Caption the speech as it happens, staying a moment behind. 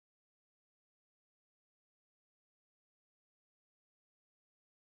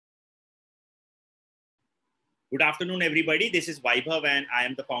Good afternoon, everybody. This is Vaibhav, and I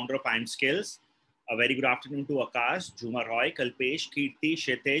am the founder of iAmSkills. A very good afternoon to Akash, Juma Roy, Kalpesh, Kirti,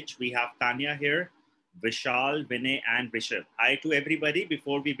 Kshitij. We have Tanya here, Vishal, Vinay, and Rishabh. Hi to everybody.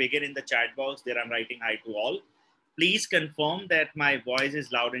 Before we begin in the chat box, there I'm writing hi to all. Please confirm that my voice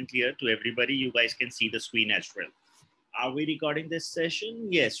is loud and clear to everybody. You guys can see the screen as well. Are we recording this session?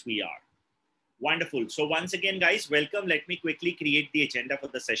 Yes, we are. Wonderful. So once again, guys, welcome. Let me quickly create the agenda for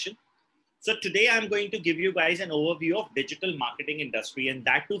the session. So today I'm going to give you guys an overview of digital marketing industry, and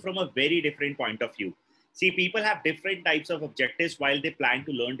that too from a very different point of view. See, people have different types of objectives while they plan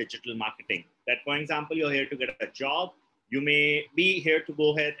to learn digital marketing. That, for example, you're here to get a job. You may be here to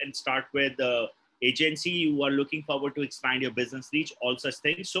go ahead and start with the agency. You are looking forward to expand your business reach, all such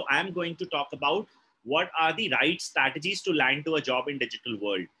things. So I'm going to talk about what are the right strategies to land to a job in digital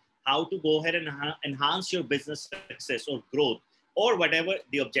world, how to go ahead and enhance your business success or growth, or whatever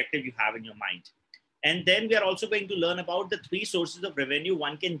the objective you have in your mind. And then we are also going to learn about the 3 sources of revenue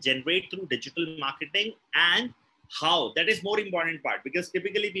one can generate through digital marketing and how. That is more important part, because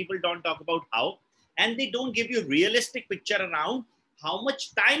typically people don't talk about how, and they don't give you realistic picture around how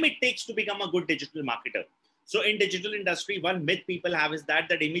much time it takes to become a good digital marketer. So in digital industry, one myth people have is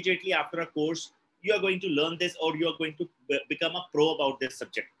that immediately after a course, you are going to learn this or you are going to become a pro about this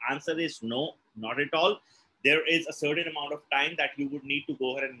subject. Answer is no, not at all. There is a certain amount of time that you would need to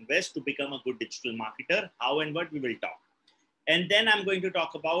go ahead and invest to become a good digital marketer. How and what we will talk. And then I'm going to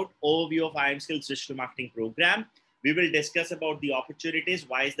talk about overview of iAmSkills digital marketing program. We will discuss about the opportunities.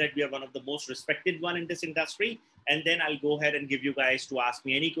 Why is that we are one of the most respected one in this industry? And then I'll go ahead and give you guys to ask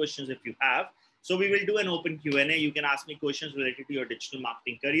me any questions if you have. So we will do an open Q&A. You can ask me questions related to your digital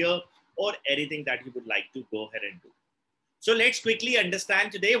marketing career or anything that you would like to go ahead and do. So let's quickly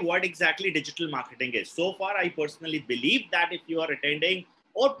understand today what exactly digital marketing is. So far, I personally believe that if you are attending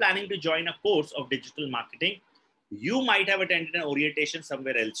or planning to join a course of digital marketing, you might have attended an orientation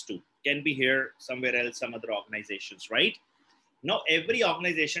somewhere else too. Can be here, somewhere else, some other organizations, right? Now, every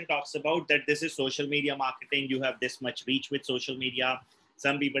organization talks about that this is social media marketing. You have this much reach with social media.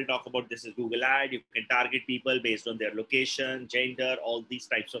 Some people talk about this is Google ad. You can target people based on their location, gender, all these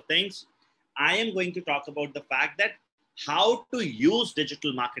types of things. I am going to talk about the fact that how to use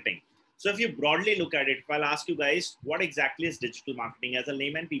digital marketing. So if you broadly look at it, if I'll ask you guys, what exactly is digital marketing? As a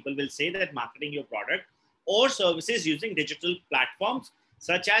layman, people will say that marketing your product or services using digital platforms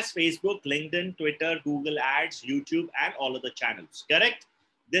such as Facebook, LinkedIn, Twitter, Google Ads, YouTube, and all other channels. Correct?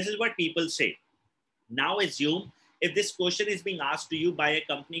 This is what people say. Now assume if this question is being asked to you by a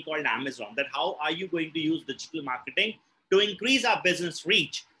company called Amazon, that how are you going to use digital marketing to increase our business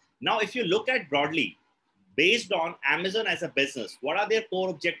reach? Now, if you look at broadly, based on Amazon as a business, what are their core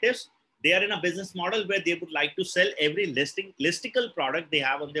objectives? They are in a business model where they would like to sell every listicle product they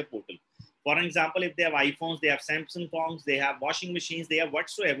have on their portal. For example, if they have iPhones, they have Samsung phones, they have washing machines, they have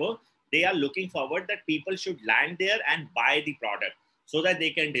whatsoever, they are looking forward that people should land there and buy the product so that they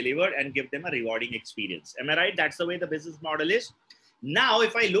can deliver and give them a rewarding experience. Am I right? That's the way the business model is. Now,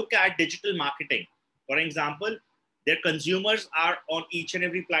 if I look at digital marketing, for example, their consumers are on each and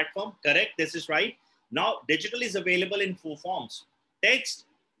every platform. Correct? This is right. Now, digital is available in 4 forms: text,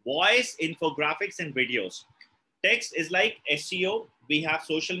 voice, infographics, and videos. Text is like SEO. We have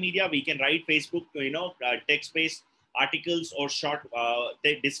social media. We can write Facebook, text-based articles or short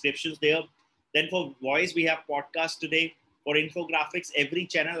descriptions there. Then for voice, we have podcasts today. For infographics, every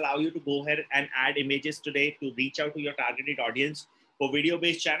channel allow you to go ahead and add images today to reach out to your targeted audience. For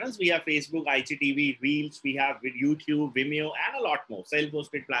video-based channels, we have Facebook, IGTV, Reels, we have YouTube, Vimeo, and a lot more.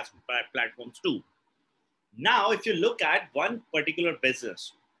 Self-hosted platforms too. Now, if you look at one particular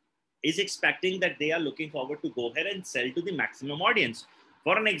business is expecting that they are looking forward to go ahead and sell to the maximum audience.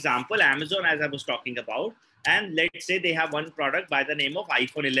 For an example, Amazon, as I was talking about, and let's say they have one product by the name of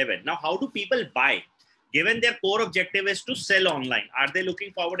iPhone 11. Now, how do people buy? Given their core objective is to sell online, are they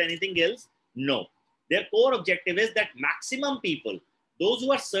looking forward to anything else? No. Their core objective is that maximum people, those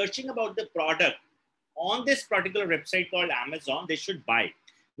who are searching about the product on this particular website called Amazon, they should buy.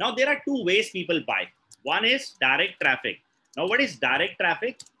 Now, there are 2 ways people buy. One is direct traffic. Now, what is direct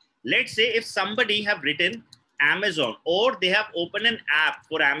traffic? Let's say if somebody have written Amazon or they have opened an app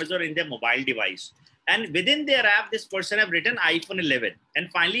for Amazon in their mobile device, and within their app, this person have written iPhone 11 and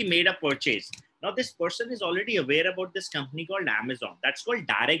finally made a purchase. Now, this person is already aware about this company called Amazon. That's called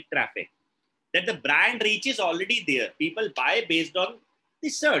direct traffic. That the brand reach is already there. People buy based on the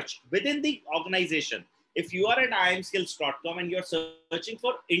search within the organization. If you are at iamskills.com and you're searching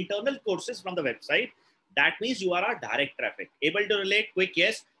for internal courses from the website, that means you are a direct traffic. Able to relate? Quick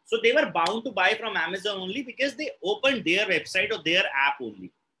yes. So they were bound to buy from Amazon only because they opened their website or their app only.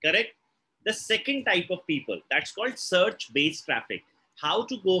 Correct? The second type of people, that's called search-based traffic. How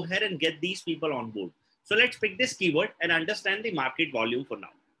to go ahead and get these people on board. So let's pick this keyword and understand the market volume for now.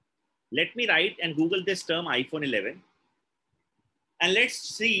 Let me write and Google this term iPhone 11. And let's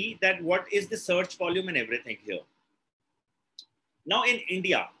see that what is the search volume and everything here. Now in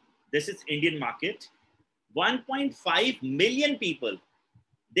India, this is Indian market, 1.5 million people,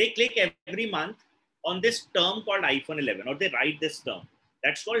 they click every month on this term called iPhone 11, or they write this term.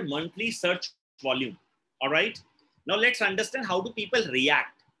 That's called monthly search volume. All right. Now let's understand how do people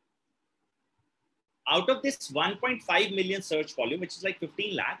react. Out of this 1.5 million search volume, which is like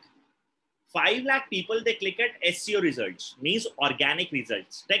 15 lakh, 5 lakh people, they click at SEO results, means organic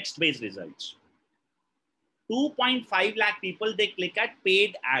results, text-based results. 2.5 lakh people, they click at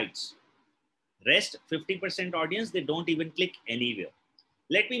paid ads. Rest 50% audience, they don't even click anywhere.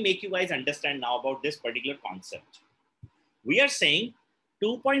 Let me make you guys understand now about this particular concept. We are saying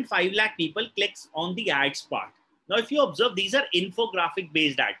 2.5 lakh people clicks on the ads part. Now, if you observe, these are infographic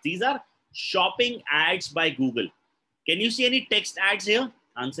based ads. These are shopping ads by Google. Can you see any text ads here?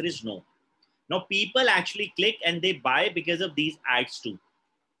 Answer is no. Now, people actually click and they buy because of these ads too.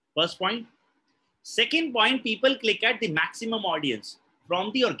 First point. Second point, people click at the maximum audience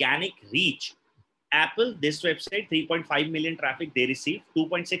from the organic reach. Apple, this website, 3.5 million traffic they receive,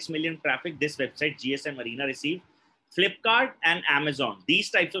 2.6 million traffic this website, GSM Arena receive. Flipkart and Amazon, these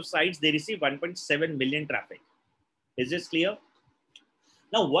types of sites, they receive 1.7 million traffic. Is this clear?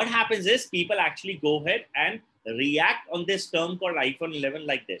 Now, what happens is people actually go ahead and react on this term called iPhone 11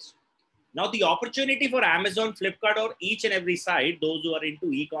 like this. Now, the opportunity for Amazon, Flipkart, or each and every site, those who are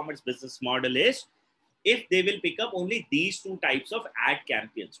into e-commerce business model is, if they will pick up only these two types of ad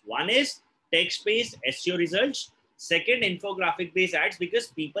campaigns. One is text-based SEO results. Second, infographic-based ads, because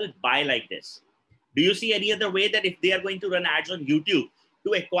people buy like this. Do you see any other way that if they are going to run ads on YouTube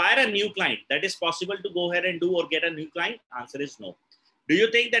to acquire a new client, that is possible to go ahead and do or get a new client? Answer is no. Do you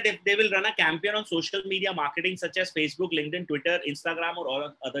think that if they will run a campaign on social media marketing such as Facebook, LinkedIn, Twitter, Instagram, or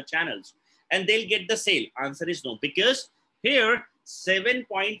all other channels, and they'll get the sale? Answer is no, because here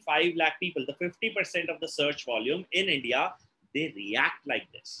 7.5 lakh people, the 50% of the search volume in India, they react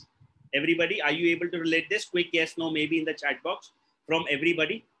like this. Everybody, are you able to relate this? Quick yes, no, maybe in the chat box from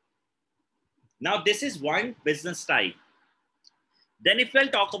everybody. Now, this is one business type. Then if we'll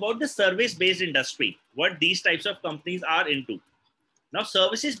talk about the service-based industry, what these types of companies are into. Now,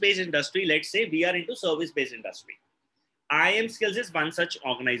 services-based industry, let's say we are into service-based industry. iamSkills is one such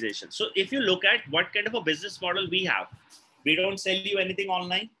organization. So if you look at what kind of a business model we have, we don't sell you anything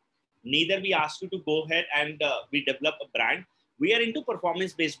online. Neither we ask you to go ahead and we develop a brand. We are into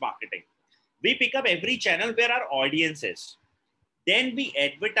performance-based marketing. We pick up every channel where our audience is. Then we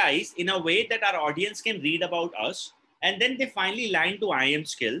advertise in a way that our audience can read about us. And then they finally land to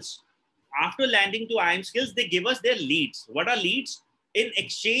iamSkills. After landing to iamSkills, they give us their leads. What are leads? In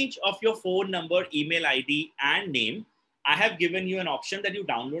exchange of your phone number, email ID, and name, I have given you an option that you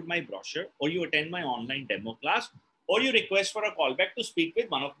download my brochure, or you attend my online demo class, or you request for a callback to speak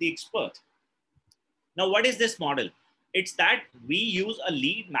with one of the experts. Now, what is this model? It's that we use a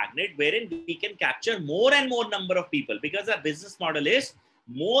lead magnet wherein we can capture more and more number of people, because our business model is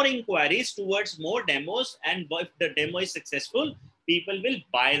more inquiries towards more demos. And if the demo is successful, people will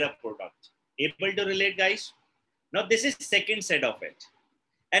buy the product. Able to relate, guys? Now, this is second set of it.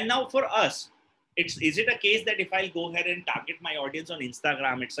 And now for us, is it a case that if I go ahead and target my audience on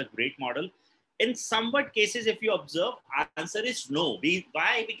Instagram, it's a great model? In somewhat cases, if you observe, answer is no.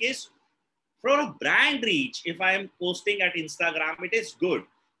 Why? Because for a brand reach, if I am posting at Instagram, it is good.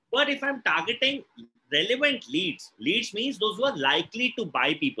 But if I'm targeting relevant leads, leads means those who are likely to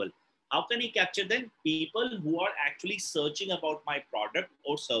buy people. How can I capture them? People who are actually searching about my product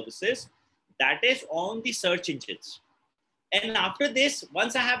or services, that is on the search engines. And after this,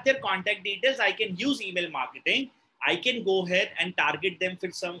 once I have their contact details, I can use email marketing. I can go ahead and target them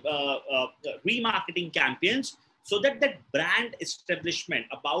for some remarketing campaigns, so that that brand establishment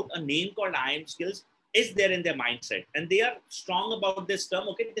about a name called iamSkills is there in their mindset. And they are strong about this term.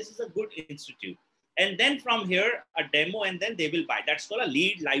 Okay, this is a good institute. And then from here, a demo, and then they will buy. That's called a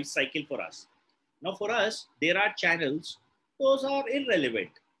lead life cycle for us. Now for us, there are channels, those are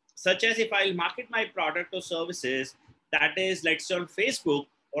irrelevant. Such as if I'll market my product or services, that is, let's say on Facebook,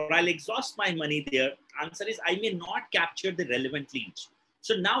 or I'll exhaust my money there, answer is I may not capture the relevant leads.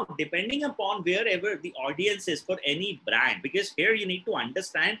 So now, depending upon wherever the audience is for any brand, because here you need to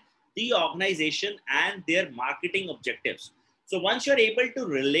understand the organization and their marketing objectives. So once you're able to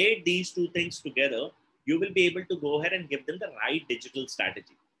relate these two things together, you will be able to go ahead and give them the right digital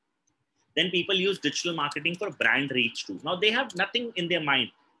strategy. Then people use digital marketing for brand reach too. Now they have nothing in their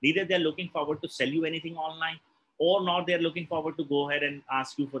mind. Neither they're looking forward to sell you anything online, or not they're looking forward to go ahead and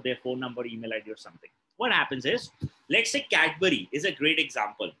ask you for their phone number, email ID, or something. What happens is, let's say Cadbury is a great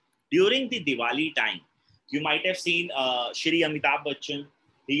example. During the Diwali time, you might have seen Shri Amitabh Bachchan.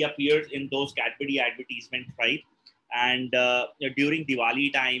 He appears in those Cadbury advertisements, right? And during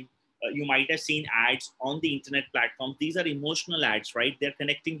Diwali time, you might have seen ads on the internet platform. These are emotional ads, right? They're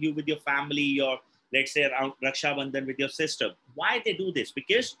connecting you with your family, your, let's say, around Raksha Bandhan with your sister. Why they do this?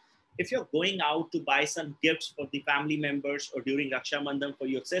 Because if you're going out to buy some gifts for the family members or during Raksha Bandhan for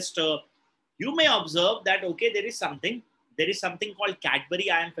your sister, you may observe that, okay, there is something called Cadbury.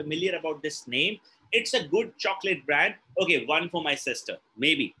 I am familiar about this name. It's a good chocolate brand. Okay, one for my sister.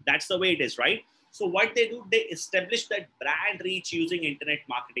 Maybe that's the way it is, right? So what they do, they establish that brand reach using internet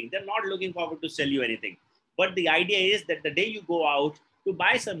marketing. They're not looking forward to sell you anything. But the idea is that the day you go out to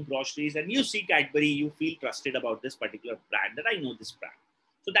buy some groceries and you see Cadbury, you feel trusted about this particular brand, that I know this brand.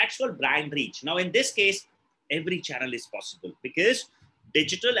 So that's called brand reach. Now, in this case, every channel is possible because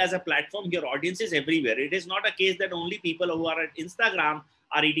digital as a platform, your audience is everywhere. It is not a case that only people who are at Instagram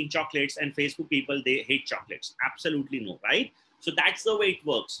are eating chocolates and Facebook people, they hate chocolates. Absolutely no, right? So that's the way it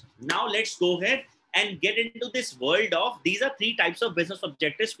works. Now let's go ahead and get into this world of, these are three types of business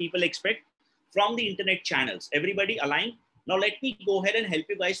objectives people expect from the internet channels. Everybody aligned? Now let me go ahead and help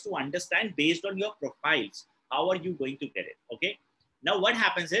you guys to understand based on your profiles, how are you going to get it, okay? Now what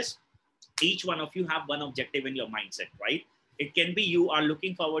happens is, each one of you have one objective in your mindset, right? It can be you are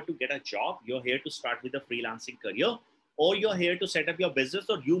looking forward to get a job. You're here to start with a freelancing career, or you're here to set up your business,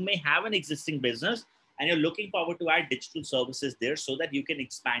 or you may have an existing business and you're looking forward to add digital services there so that you can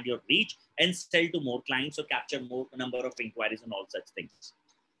expand your reach and sell to more clients or capture more number of inquiries and all such things.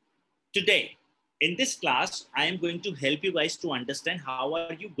 Today, in this class, I am going to help you guys to understand how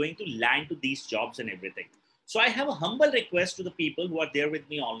are you going to land to these jobs and everything. So I have a humble request to the people who are there with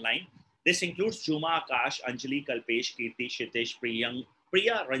me online. This includes Juma, Akash, Anjali, Kalpesh, Kirti, Shitesh,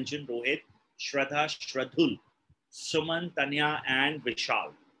 Priya, Ranjan, Rohit, Shraddha, Shradhul, Suman, Tanya, and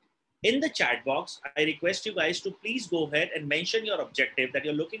Vishal. In the chat box, I request you guys to please go ahead and mention your objective that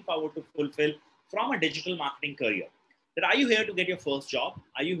you're looking forward to fulfill from a digital marketing career. That are you here to get your first job?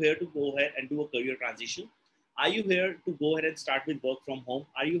 Are you here to go ahead and do a career transition? Are you here to go ahead and start with work from home?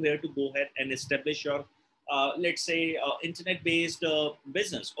 Are you here to go ahead and establish your let's say, internet-based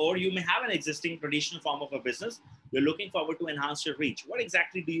business, or you may have an existing traditional form of a business. You're looking forward to enhance your reach. What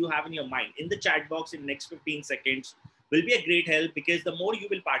exactly do you have in your mind? In the chat box in the next 15 seconds will be a great help, because the more you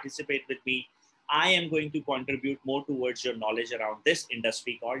will participate with me, I am going to contribute more towards your knowledge around this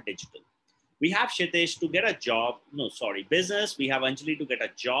industry called digital. We have Shitesh to get a job. No, sorry, business. We have Anjali to get a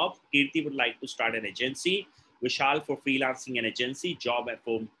job. Kirti would like to start an agency. Vishal for freelancing and agency. Job at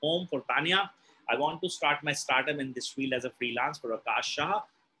home for Tanya. I want to start my startup in this field as a freelance for Akash Shah.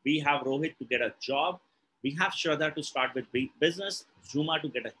 We have Rohit to get a job. We have Shraddha to start with business. Zuma to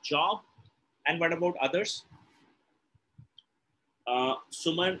get a job. And what about others?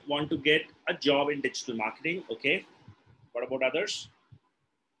 Suman want to get a job in digital marketing. Okay. What about others?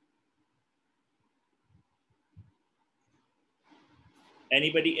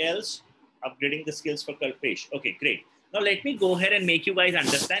 Anybody else? Upgrading the skills for Kalpesh. Okay, great. Now let me go ahead and make you guys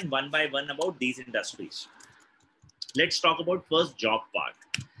understand one by one about these industries. Let's talk about first job part.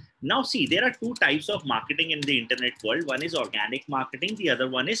 Now see, there are two types of marketing in the internet world. One is organic marketing. The other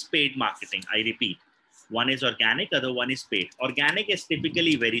one is paid marketing. I repeat, one is organic, other one is paid. Organic is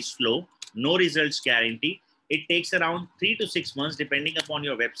typically very slow, no results guarantee. It takes around 3 to 6 months, depending upon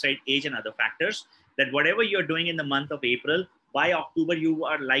your website age and other factors, that whatever you're doing in the month of April, by October, you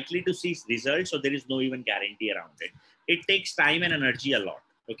are likely to see results. So there is no even guarantee around it. It takes time and energy a lot.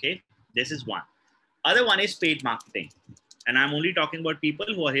 Okay. This is one. Other one is paid marketing. And I'm only talking about people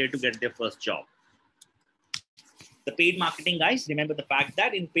who are here to get their first job. The paid marketing guys, remember the fact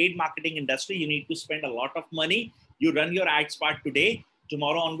that in paid marketing industry, you need to spend a lot of money. You run your ads part today.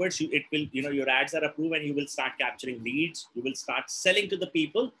 Tomorrow onwards, your ads are approved and you will start capturing leads. You will start selling to the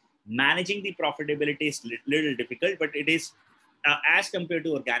people. Managing the profitability is little difficult, but it is as compared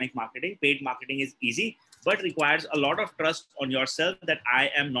to organic marketing. Paid marketing is easy, but requires a lot of trust on yourself that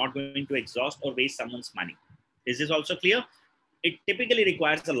I am not going to exhaust or waste someone's money. Is this also clear? It typically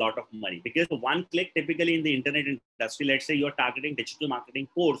requires a lot of money, because one click typically in the internet industry, let's say you're targeting digital marketing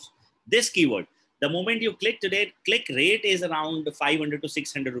course, this keyword, the moment you click today, click rate is around 500 to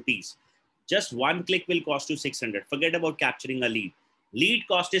 600 rupees. Just one click will cost you 600. Forget about capturing a lead. Lead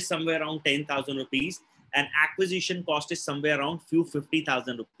cost is somewhere around 10,000 rupees, and acquisition cost is somewhere around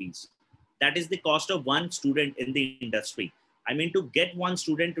 50,000 rupees. That is the cost of one student in the industry. I mean, to get one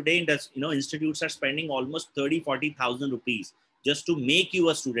student today, institutes are spending almost 30,000 to 40,000 rupees just to make you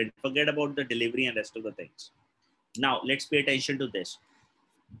a student. Forget about the delivery and rest of the things. Now, let's pay attention to this.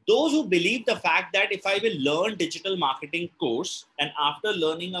 Those who believe the fact that if I will learn digital marketing course and after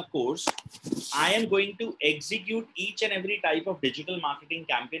learning a course, I am going to execute each and every type of digital marketing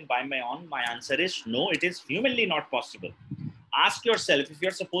campaign by my own, my answer is no, it is humanly not possible. Ask yourself, if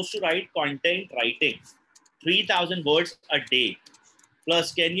you're supposed to write content writing, 3,000 words a day,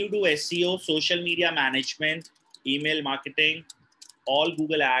 plus can you do SEO, social media management, email marketing, all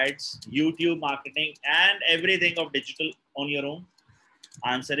Google ads, YouTube marketing, and everything of digital on your own?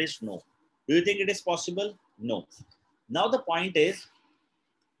 Answer is no. Do you think it is possible? No. Now the point is,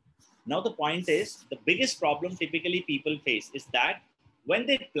 the biggest problem typically people face is that when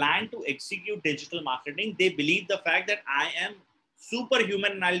they plan to execute digital marketing, they believe the fact that I am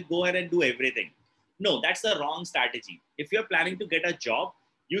superhuman and I'll go ahead and do everything. No, that's the wrong strategy. If you're planning to get a job,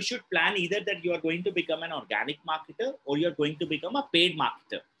 you should plan either that you are going to become an organic marketer or you're going to become a paid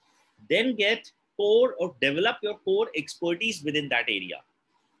marketer. Then get core or develop your core expertise within that area.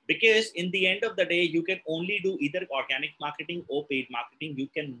 Because in the end of the day, you can only do either organic marketing or paid marketing. You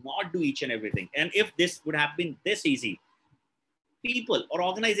cannot do each and everything. And if this would have been this easy, people or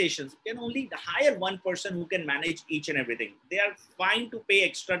organizations can only hire one person who can manage each and everything. They are fine to pay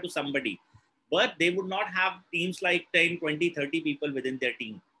extra to somebody, but they would not have teams like 10, 20, 30 people within their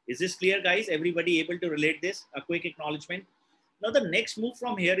team. Is this clear, guys? Everybody able to relate this? A quick acknowledgement. Now, the next move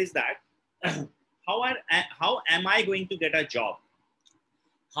from here is that how am I going to get a job?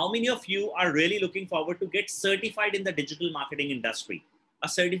 How many of you are really looking forward to get certified in the digital marketing industry? A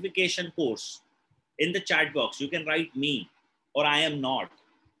certification course. In the chat box, you can write me or I am not.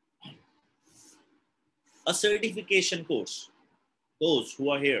 A certification course. Those who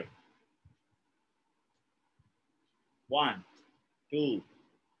are here. 1, 2,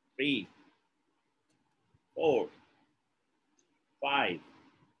 3, 4, 5.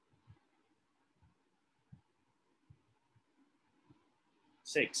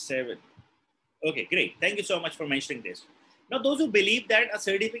 6, 7. Okay, great. Thank you so much for mentioning this. Now, those who believe that a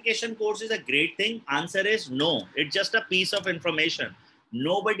certification course is a great thing, answer is no. It's just a piece of information.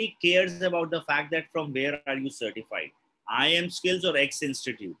 Nobody cares about the fact that from where are you certified. IM Skills or X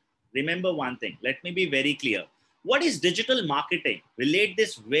Institute. Remember one thing. Let me be very clear. What is digital marketing? Relate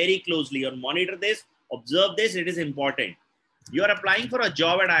this very closely or monitor this. Observe this. It is important. You are applying for a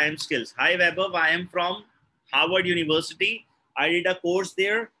job at IM Skills. Hi, Vaibhav. I am from Harvard University. I did a course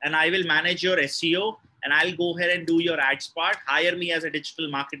there and I will manage your SEO and I'll go ahead and do your ads part. Hire me as a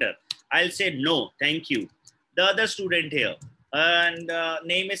digital marketer. I'll say, no, thank you. The other student here, and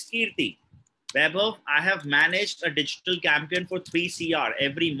name is Kirti. Vaibhav, I have managed a digital campaign for 3 CR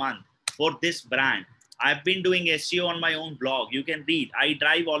every month for this brand. I've been doing SEO on my own blog. You can read. I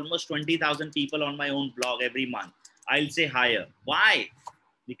drive almost 20,000 people on my own blog every month. I'll say hire. Why?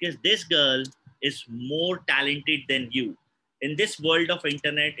 Because this girl is more talented than you. In this world of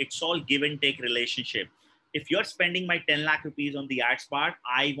internet, it's all give and take relationship. If you're spending my 10 lakh rupees on the ads part,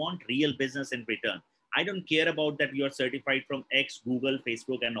 I want real business in return. I don't care about that you're certified from X, Google,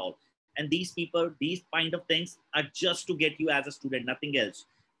 Facebook and all. And these people, these kind of things are just to get you as a student, nothing else.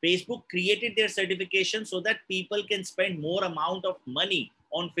 Facebook created their certification so that people can spend more amount of money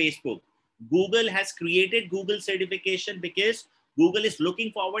on Facebook. Google has created Google certification because Google is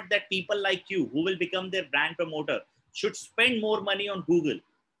looking forward that people like you who will become their brand promoter should spend more money on Google.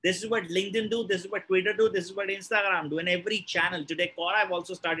 This is what LinkedIn do. This is what Twitter do. This is what Instagram do. And every channel today, Quora have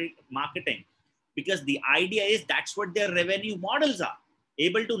also started marketing because the idea is that's what their revenue models are.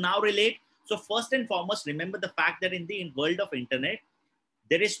 Able to now relate. So first and foremost, remember the fact that in the world of internet,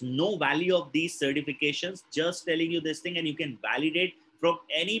 there is no value of these certifications. Just telling you this thing and you can validate from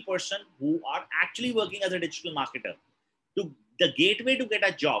any person who are actually working as a digital marketer. To the gateway to get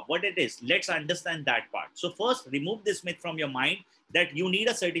a job, what it is, let's understand that part. So first, remove this myth from your mind that you need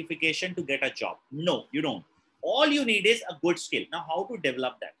a certification to get a job. No, you don't. All you need is a good skill. Now, how to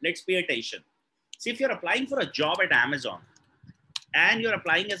develop that? Let's pay attention. See, if you're applying for a job at Amazon and you're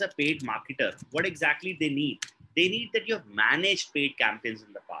applying as a paid marketer, what exactly they need? They need that you've managed paid campaigns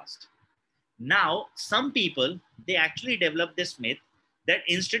in the past. Now, some people, they actually develop this myth that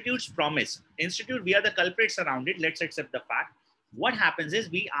institutes promise. Institute, we are the culprits around it. Let's accept the fact. What happens is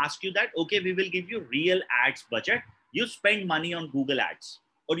we ask you that, okay, we will give you real ads budget. You spend money on Google ads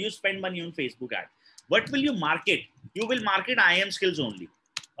or you spend money on Facebook ads. What will you market? You will market IM Skills only.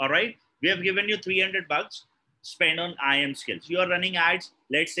 All right. We have given you 300 bucks. Spend on IM Skills. You are running ads.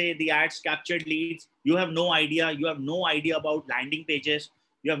 Let's say the ads captured leads. You have no idea. You have no idea about landing pages.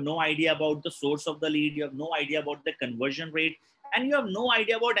 You have no idea about the source of the lead. You have no idea about the conversion rate. And you have no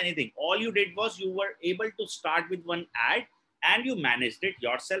idea about anything. All you did was you were able to start with one ad and you managed it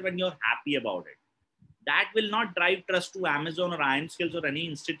yourself and you're happy about it. That will not drive trust to Amazon or IronSkills or any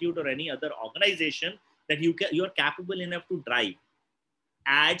institute or any other organization that you're capable enough to drive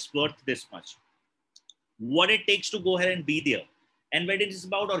ads worth this much. What it takes to go ahead and be there. And when it is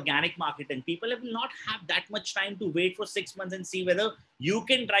about organic marketing, people will not have that much time to wait for 6 months and see whether you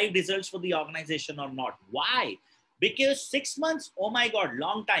can drive results for the organization or not. Why? Because 6 months, oh my God,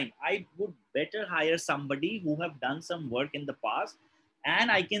 long time. I would better hire somebody who have done some work in the past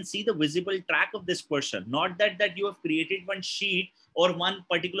and I can see the visible track of this person. Not that you have created one sheet or one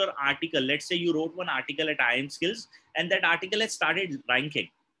particular article. Let's say you wrote one article at IronSkills and that article has started ranking.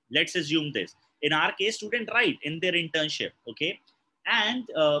 Let's assume this. In our case, student write in their internship, okay? And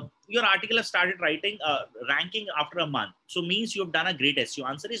your article has started ranking after a month. So means you have done a great SEO.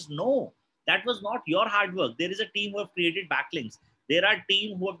 Answer is no. That was not your hard work. There is a team who have created backlinks. There are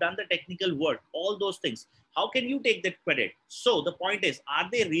team who have done the technical work, all those things. How can you take that credit? So the point is, are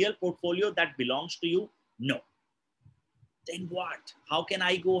they real portfolio that belongs to you? No. Then what? How can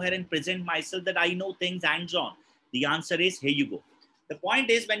I go ahead and present myself that I know things hands-on? The answer is, here you go. The point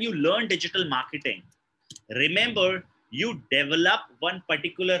is, when you learn digital marketing, remember, you develop one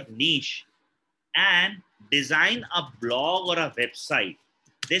particular niche and design a blog or a website.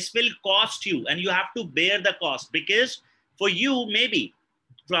 This will cost you and you have to bear the cost, because for you, maybe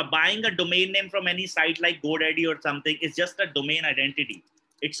for buying a domain name from any site like GoDaddy or something is just a domain identity.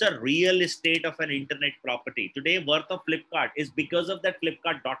 It's a real estate of an internet property. Today, worth of Flipkart is because of that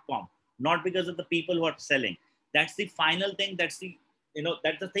flipkart.com, not because of the people who are selling. That's the final thing. That's the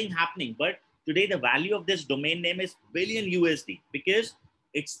thing happening. But today, the value of this domain name is billion USD because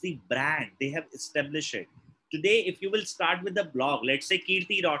it's the brand. They have established it. Today, if you will start with a blog, let's say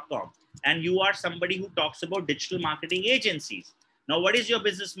Kirti.com, and you are somebody who talks about digital marketing agencies. Now, what is your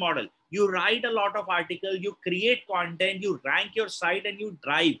business model? You write a lot of articles, you create content, you rank your site, and you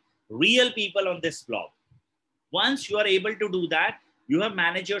drive real people on this blog. Once you are able to do that, you have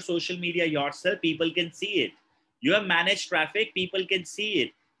managed your social media yourself. People can see it. You have managed traffic. People can see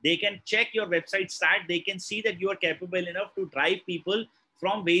it. They can check your website stat. They can see that you are capable enough to drive people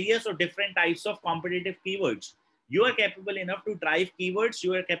from various or different types of competitive keywords. You are capable enough to drive keywords.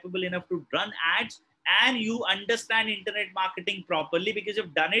 You are capable enough to run ads, and you understand internet marketing properly because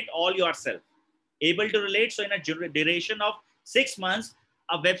you've done it all yourself. Able to relate. So in a duration of 6 months,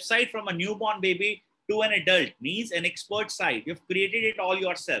 a website from a newborn baby to an adult means an expert site. You've created it all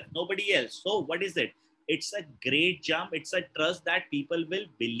yourself, nobody else. So what is it? It's a great jump. It's a trust that people will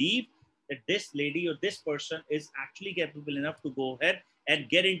believe that this lady or this person is actually capable enough to go ahead and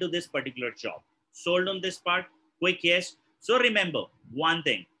get into this particular job. Sold on this part? Quick yes. So remember one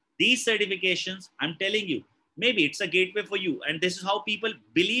thing, these certifications, I'm telling you, maybe it's a gateway for you. And this is how people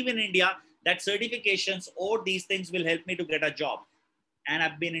believe in India, that certifications or these things will help me to get a job. And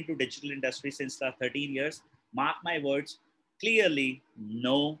I've been into digital industry since 13 years. Mark my words, clearly,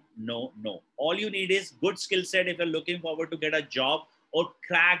 no, no, no. All you need is good skill set if you're looking forward to get a job or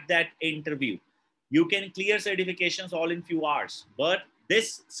crack that interview. You can clear certifications all in few hours, but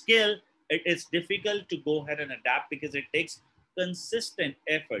this skill, it is difficult to go ahead and adapt because it takes consistent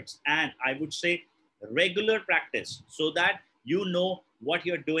efforts and I would say regular practice so that you know what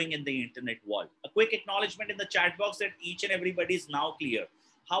you're doing in the internet world. A quick acknowledgement in the chat box that each and everybody is now clear.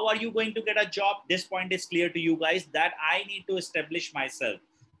 How are you going to get a job? This point is clear to you guys that I need to establish myself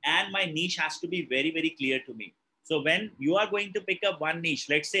and my niche has to be very, very clear to me. So when you are going to pick up one niche,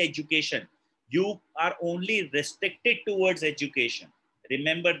 let's say education, you are only restricted towards education.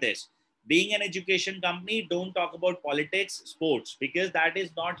 Remember this. Being an education company, don't talk about politics, sports, because that is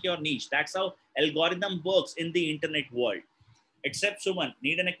not your niche. That's how algorithm works in the internet world. Except Suman,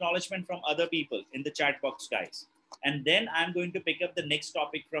 need an acknowledgement from other people in the chat box, guys. And then I'm going to pick up the next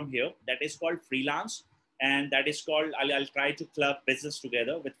topic from here. That is called freelance. And that is called, I'll try to club business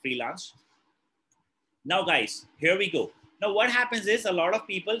together with freelance. Now, guys, here we go. Now, what happens is a lot of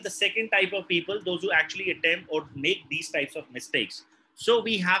people, the second type of people, those who actually attempt or make these types of mistakes. So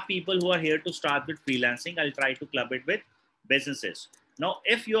we have people who are here to start with freelancing. I'll try to club it with businesses. Now,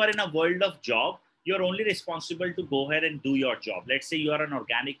 if you are in a world of job, you're only responsible to go ahead and do your job. Let's say you are an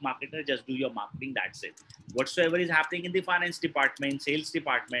organic marketer, just do your marketing, that's it. Whatsoever is happening in the finance department, sales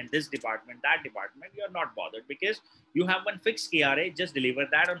department, this department, that department, you're not bothered because you have one fixed KRA, just deliver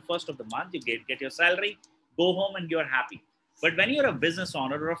that on 1st of the month, you get your salary, go home and you're happy. But when you're a business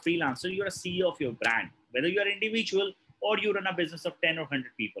owner or a freelancer, you're a CEO of your brand. Whether you're an individual or you run a business of 10 or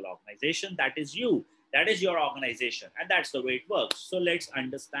 100 people organization, that is you. That is your organization. And that's the way it works. So let's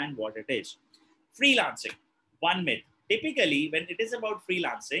understand what it is. Freelancing, one myth. Typically, when it is about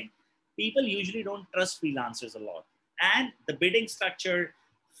freelancing, people usually don't trust freelancers a lot. And the bidding structure,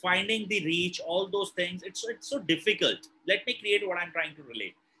 finding the reach, all those things, it's so difficult. Let me create what I'm trying to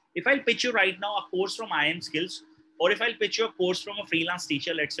relate. If I'll pitch you right now a course from IM Skills, or if I'll pitch you a course from a freelance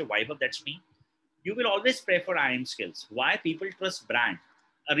teacher, let's say Vaibhav, that's me, you will always prefer IM Skills. Why? People trust brand.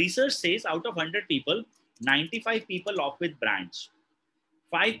 A research says out of 100 people, 95 people opt with brands.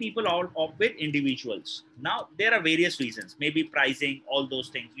 5 people all opt with individuals. Now, there are various reasons, maybe pricing, all those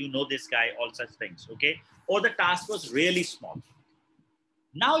things. You know this guy, all such things, okay? Or the task was really small.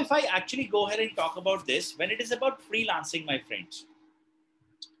 Now, if I actually go ahead and talk about this, when it is about freelancing, my friends,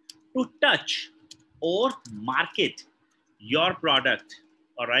 to touch or market your product,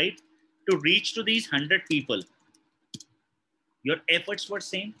 all right, to reach to these 100 people, your efforts were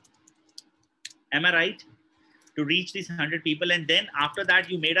same. Am I right? To reach these 100 people, and then after that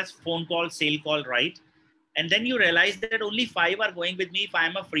you made a phone call, sale call, right? And then you realize that only 5 are going with me if I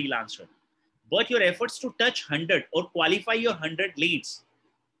am a freelancer. But your efforts to touch 100 or qualify your 100 leads,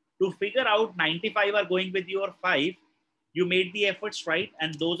 to figure out 95 are going with you or 5, you made the efforts, right?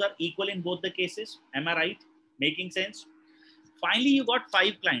 And those are equal in both the cases. Am I right? Making sense? Finally, you got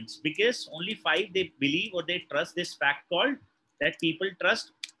 5 clients because only 5 they believe or they trust this fact called that people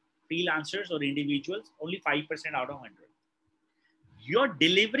trust freelancers or individuals, only 5% out of 100. Your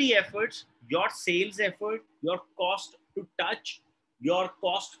delivery efforts, your sales effort, your cost to touch, your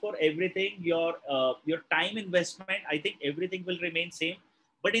cost for everything, your time investment, I think everything will remain same.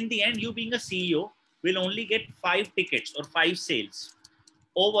 But in the end, you being a CEO will only get 5 tickets or 5 sales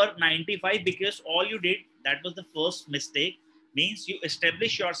over 95 because all you did, that was the first mistake, means you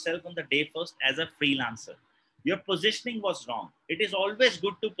establish yourself on the day first as a freelancer. Your positioning was wrong. It is always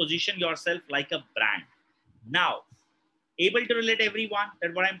good to position yourself like a brand. Now, able to relate everyone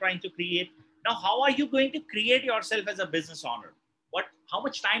that what I'm trying to create. Now, how are you going to create yourself as a business owner? How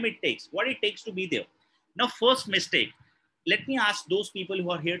much time it takes, what it takes to be there. Now, first mistake, let me ask those people who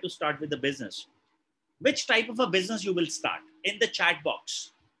are here to start with the business, which type of a business you will start in the chat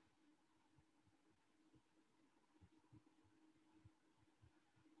box.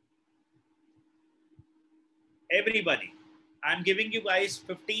 Everybody, I'm giving you guys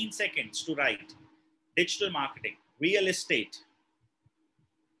 15 seconds to write. Digital marketing, real estate.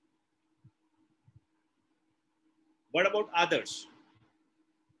 What about others?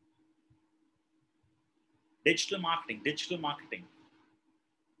 Digital marketing, digital marketing.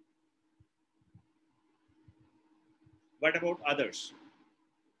 What about others?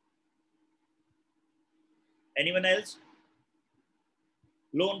 Anyone else?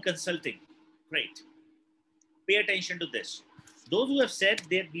 Loan consulting. Great. Pay attention to this. Those who have said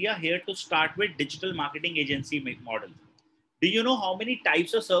that we are here to start with digital marketing agency model. Do you know how many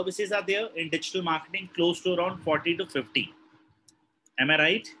types of services are there in digital marketing? Close to around 40 to 50. Am I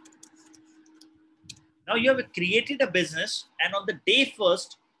right? Now you have created a business, and on the day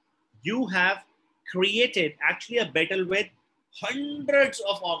first, you have created actually a battle with hundreds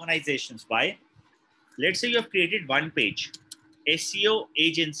of organizations. By, let's say you have created one page, SEO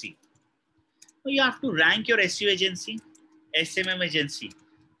agency. You have to rank your SEO agency, SMM agency.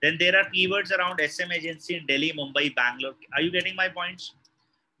 Then there are keywords around SM agency in Delhi, Mumbai, Bangalore. Are you getting my points?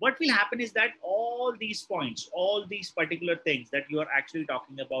 What will happen is that all these points, all these particular things that you are actually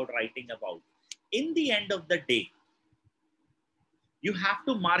talking about, writing about, in the end of the day, you have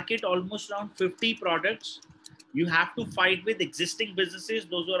to market almost around 50 products. You have to fight with existing businesses,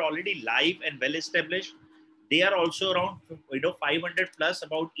 those who are already live and well established. They are also around 500 plus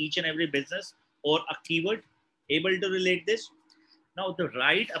about each and every business or a keyword. Able to relate this? Now, the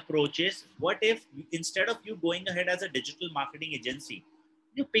right approach is, what if instead of you going ahead as a digital marketing agency,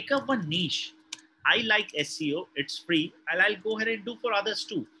 you pick up one niche. I like SEO, it's free, and I'll go ahead and do for others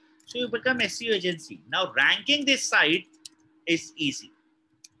too. So you become SEO agency. Now, ranking this site is easy.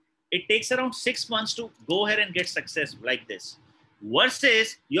 It takes around 6 months to go ahead and get success like this.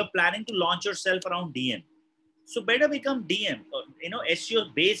 Versus you're planning to launch yourself around DM. So better become DM,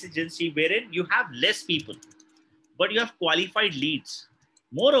 SEO based agency wherein you have less people, but you have qualified leads.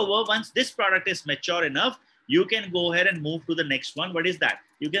 Moreover, once this product is mature enough, you can go ahead and move to the next one. What is that?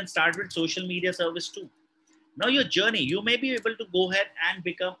 You can start with social media service too. Now your journey, you may be able to go ahead and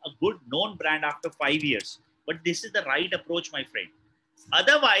become a good known brand after 5 years, but this is the right approach, my friend.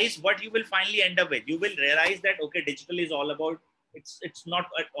 Otherwise, what you will finally end up with, you will realize that, okay, digital is all about, it's not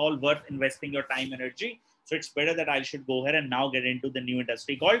at all worth investing your time, energy. So it's better that I should go ahead and now get into the new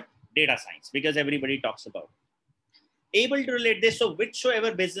industry called data science, because everybody talks about it. Able to relate this. So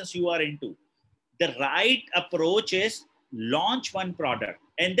whichsoever business you are into, the right approach is launch one product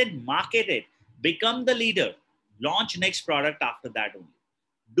and then market it, become the leader, launch next product after that only.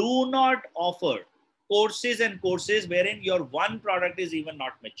 Do not offer courses and courses wherein your one product is even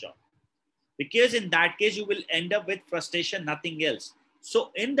not mature. Because in that case, you will end up with frustration, nothing else.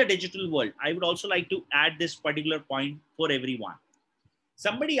 So in the digital world, I would also like to add this particular point for everyone.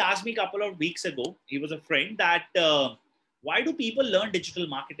 Somebody asked me a couple of weeks ago, he was a friend, that why do people learn digital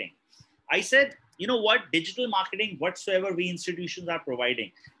marketing? I said, you know what, digital marketing, whatsoever we institutions are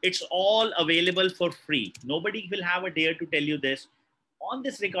providing, it's all available for free. Nobody will have a dare to tell you this on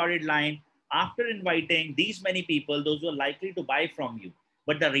this recorded line after inviting these many people, those who are likely to buy from you.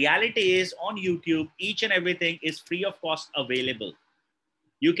 But the reality is on YouTube, each and everything is free of cost available.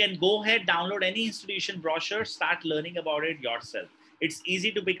 You can go ahead, download any institution brochure, start learning about it yourself. It's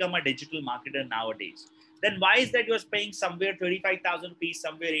easy to become a digital marketer nowadays. Then why is that you're paying somewhere 35,000 rupees,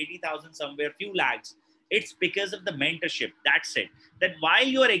 somewhere 80,000, somewhere few lakhs? It's because of the mentorship. That's it. That while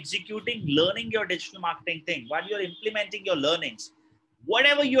you're executing, learning your digital marketing thing, while you're implementing your learnings,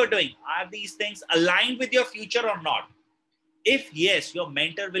 whatever you're doing, are these things aligned with your future or not? If yes, your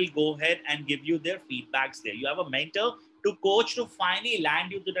mentor will go ahead and give you their feedbacks there. You have a mentor to coach to finally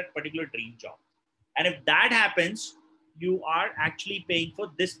land you to that particular dream job. And if that happens, you are actually paying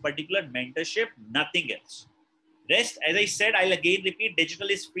for this particular mentorship, nothing else. Rest, as I said, I'll again repeat, digital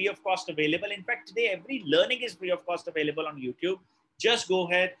is free of cost available. In fact, today, every learning is free of cost available on YouTube. Just go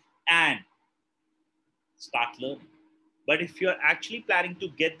ahead and start learning. But if you're actually planning to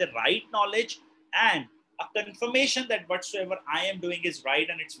get the right knowledge and a confirmation that whatsoever I am doing is right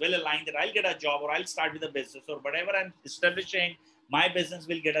and it's well aligned, that I'll get a job or I'll start with a business or whatever I'm establishing, my business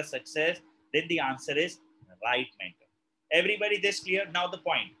will get a success, then the answer is right mentor. Everybody this clear? Now the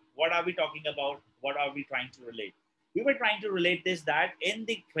point, what are we talking about? What are we trying to relate? We were trying to relate this, that in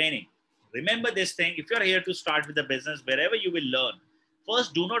the training, remember this thing, if you're here to start with a business, wherever you will learn,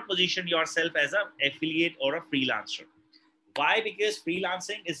 first, do not position yourself as an affiliate or a freelancer. Why? Because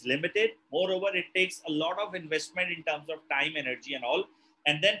freelancing is limited. Moreover, it takes a lot of investment in terms of time, energy, and all.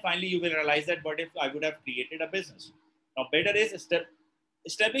 And then finally, you will realize that, what if I would have created a business? Now, better is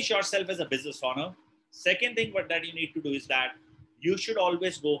establish yourself as a business owner. Second thing that you need to do is that you should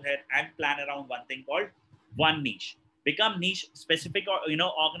always go ahead and plan around one thing called one niche. Become niche specific,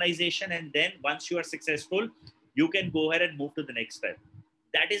 organization, and then once you are successful, you can go ahead and move to the next step.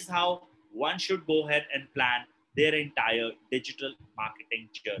 That is how one should go ahead and plan their entire digital marketing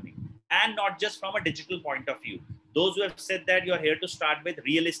journey. And not just from a digital point of view. Those who have said that you're here to start with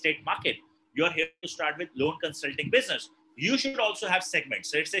real estate market, you're here to start with loan consulting business, you should also have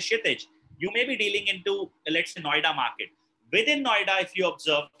segments. So let's say, Kshitij, you may be dealing into, let's say, Noida market. Within Noida, if you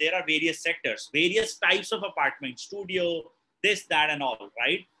observe, there are various sectors, various types of apartments, studio, this, that, and all,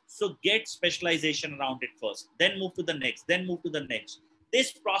 right? So get specialization around it first, then move to the next, then move to the next.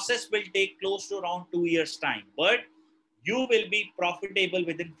 This process will take close to around 2 years time, but you will be profitable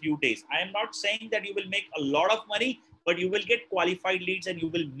within few days. I am not saying that you will make a lot of money, but you will get qualified leads and you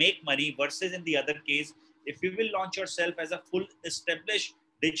will make money, versus in the other case, if you will launch yourself as a full established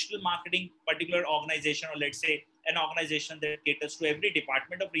digital marketing particular organization, or let's say an organization that caters to every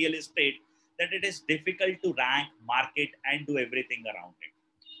department of real estate, that it is difficult to rank, market, and do everything around it.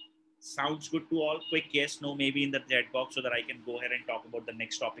 Sounds good to all? Quick yes, no, maybe in the chat box so that I can go ahead and talk about the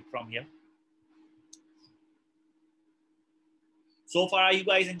next topic from here. So far, are you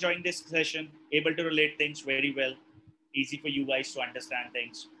guys enjoying this session? Able to relate things very well? Easy for you guys to understand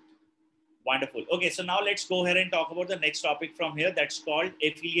things? Wonderful. Okay, so now let's go ahead and talk about the next topic from here. That's called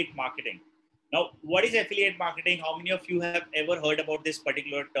affiliate marketing. Now, what is affiliate marketing? How many of you have ever heard about this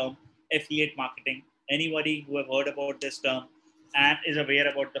particular term, affiliate marketing? Anybody who have heard about this term and is aware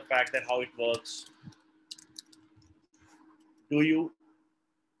about the fact that how it works? Do you?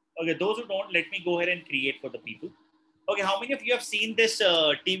 Okay, those who don't, let me go ahead and create for the people. Okay, how many of you have seen this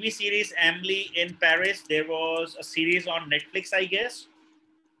TV series, Emily in Paris? There was a series on Netflix, I guess.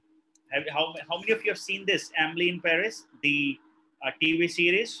 How many of you have seen this, Emily in Paris, the TV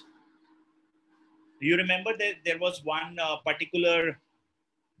series? Do you remember that there was one particular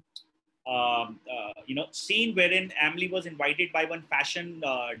scene wherein Emily was invited by one fashion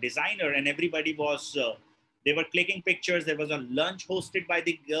designer, and everybody was, they were clicking pictures. There was a lunch hosted by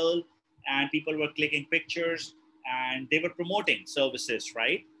the girl, and people were clicking pictures, and they were promoting services,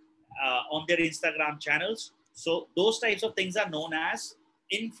 right, on their Instagram channels. So those types of things are known as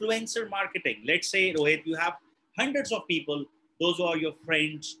influencer marketing. Let's say, Rohit, you have hundreds of people, those who are your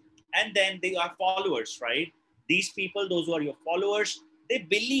friends, and then they are followers, right? These people, those who are your followers, they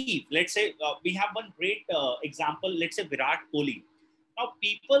believe, let's say, we have one great example, let's say Virat Kohli. Now,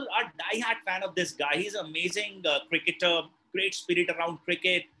 people are die-hard fan of this guy. He's an amazing cricketer, great spirit around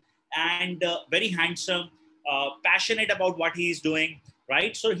cricket, and very handsome, passionate about what he is doing,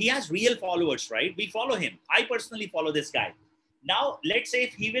 right? So he has real followers, right? We follow him. I personally follow this guy. Now, let's say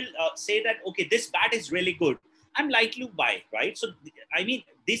if he will say that, okay, this bat is really good, I'm likely to buy, right? So, I mean,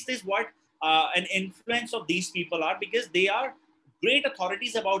 this is what an influence of these people are, because they are great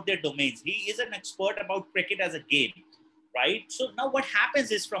authorities about their domains. He is an expert about cricket as a game, right? So now what happens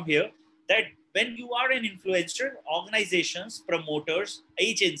is from here that when you are an influencer, organizations, promoters,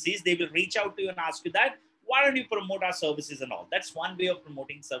 agencies, they will reach out to you and ask you that, why don't you promote our services and all? That's one way of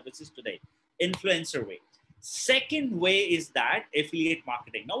promoting services today, influencer way. Second way is that affiliate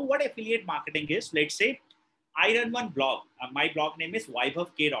marketing. Now, what affiliate marketing is, let's say I run one blog. My blog name is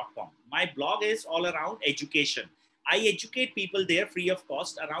vibhavk.com. My blog is all around education. I educate people there free of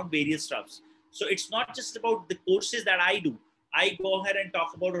cost around various stuffs. So it's not just about the courses that I do. I go ahead and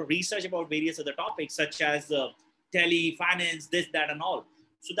talk about or research about various other topics such as tele, finance, this, that, and all.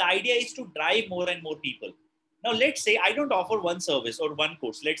 So the idea is to drive more and more people. Now, let's say I don't offer one service or one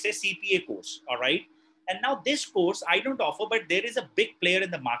course. Let's say CPA course, all right? And now this course I don't offer, but there is a big player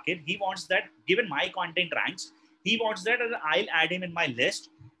in the market. He wants that, given my content ranks, he wants that, and I'll add him in my list.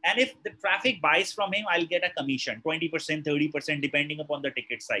 And if the traffic buys from him, I'll get a commission, 20%, 30%, depending upon the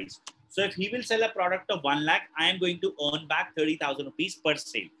ticket size. So if he will sell a product of 1 lakh, I am going to earn back 30,000 rupees per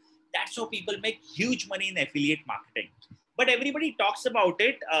sale. That's how people make huge money in affiliate marketing. But everybody talks about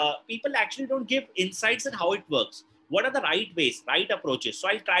it. People actually don't give insights on how it works. What are the right ways, right approaches? So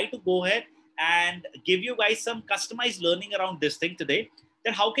I'll try to go ahead and give you guys some customized learning around this thing today.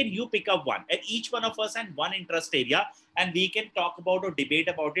 Then how can you pick up one? And each one of us and one interest area, and we can talk about or debate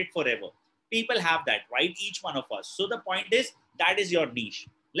about it forever. People have that, right? Each one of us. So the point is, that is your niche.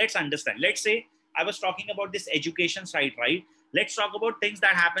 Let's understand. Let's say I was talking about this education side, right? Let's talk about things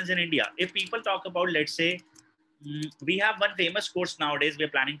that happens in India. If people talk about, let's say, we have one famous course nowadays. We're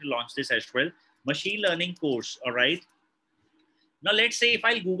planning to launch this as well. Machine learning course, all right? Now, let's say if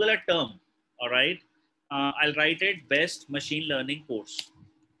I Google a term, all right, I'll write it best machine learning course.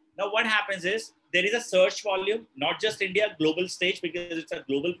 Now, what happens is there is a search volume, not just India, global stage, because it's a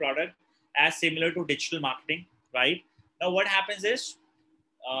global product, as similar to digital marketing, right? Now, what happens is,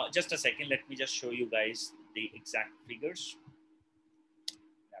 just a second, let me just show you guys the exact figures.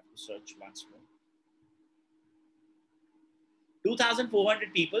 I have to search once more.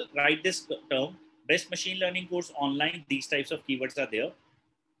 2,400 people write this term, best machine learning course online. These types of keywords are there.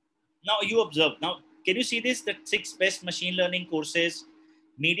 Now you observe. Now, can you see this? The 6 best machine learning courses.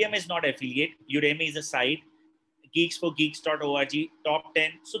 Medium is not affiliate. Udemy is a site. Geeks4geeks.org, top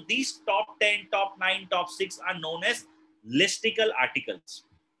 10. So these top 10, top 9, top 6 are known as listicle articles.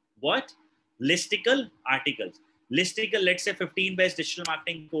 What? Listicle articles. Listicle, let's say 15 best digital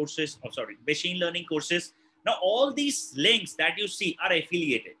marketing courses, machine learning courses. Now, all these links that you see are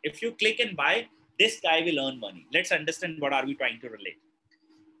affiliated. If you click and buy, this guy will earn money. Let's understand what are we trying to relate.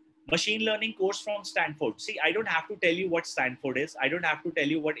 Machine learning course from Stanford. See, I don't have to tell you what Stanford is. I don't have to tell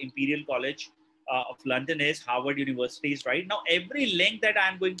you what Imperial College of London is, Harvard University is, right? Now, every link that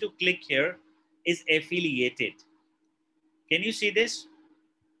I'm going to click here is affiliated. Can you see this?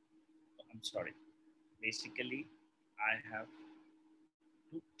 I'm sorry. Basically, I have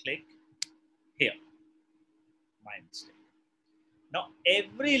to click here. My mistake. Now,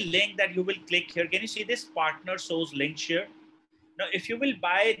 every link that you will click here, can you see this partner shows link here? Now, if you will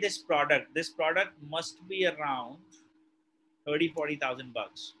buy this product must be around 30,000-40,000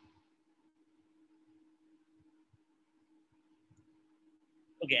 bucks.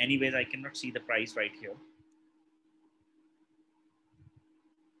 Okay, anyways, I cannot see the price right here.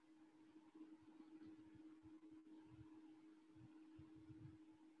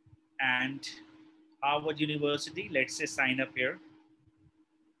 And Harvard University, let's say sign up here.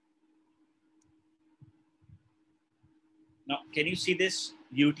 Now, can you see this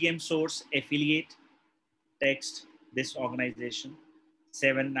UTM source affiliate text, this organization,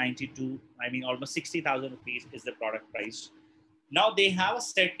 792, I mean, almost 60,000 rupees is the product price. Now they have a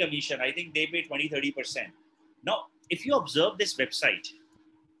set commission. I think they pay 20-30%. Now, if you observe this website,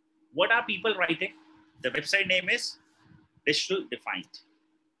 what are people writing? The website name is Digital Defined.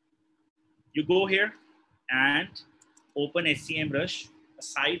 You go here and open SEMrush, a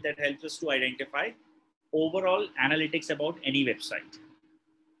site that helps us to identify overall analytics about any website.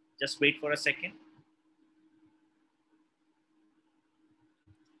 Just wait for a second.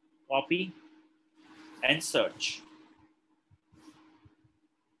 Copy and search.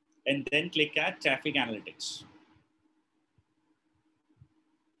 And then click at traffic analytics.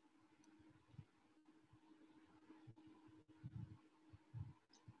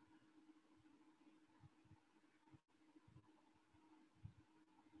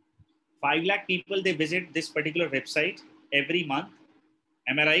 Five lakh people, they visit this particular website every month.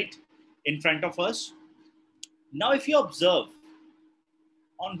 Am I right? In front of us. Now, if you observe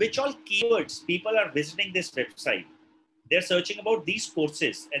on which all keywords people are visiting this website, they're searching about these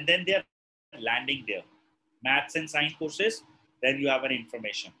courses and then they're landing there. Maths and science courses, then you have an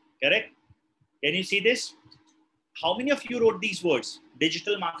information. Correct? Can you see this? How many of you wrote these words?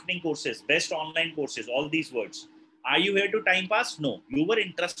 Digital marketing courses, best online courses, all these words. Are you here to time pass? No. You were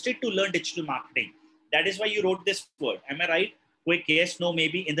interested to learn digital marketing. That is why you wrote this word. Am I right? Quick yes, no,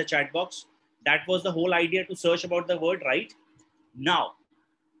 maybe in the chat box. That was the whole idea, to search about the word, right? Now,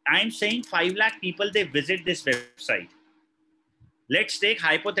 I'm saying 5 lakh people, they visit this website. Let's take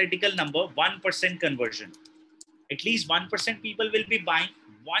hypothetical number, 1% conversion. At least 1% people will be buying.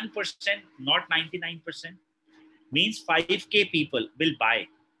 1%, not 99%. Means 5K people will buy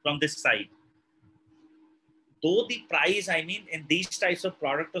from this site. Though the price, I mean, in these types of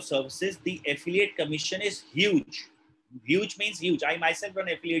product or services, the affiliate commission is huge. Huge means huge. I myself run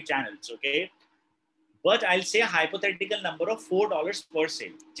affiliate channels, okay? But I'll say a hypothetical number of $4 per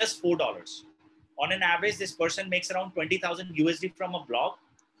sale, just $4. On an average, this person makes around 20,000 USD from a blog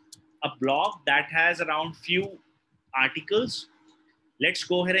that has around few articles. Let's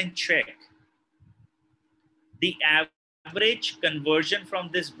go ahead and check. The average conversion from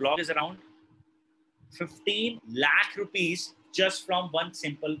this blog is around 15 lakh rupees just from one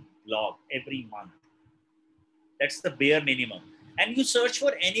simple blog every month. That's the bare minimum. And you search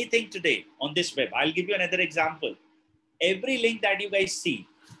for anything today on this web. I'll give you another example. Every link that you guys see,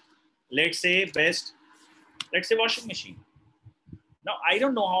 let's say washing machine. Now, I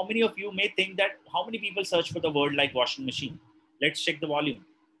don't know how many of you may think that how many people search for the word like washing machine. Let's check the volume.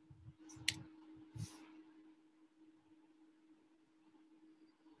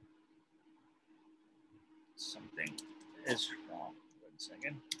 Something is wrong. 1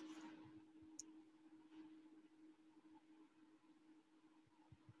 second.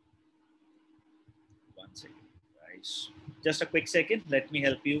 One second, guys. Just a quick second. Let me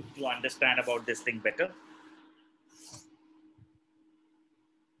help you to understand about this thing better.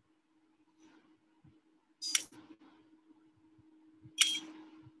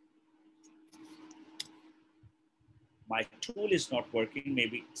 My tool is not working.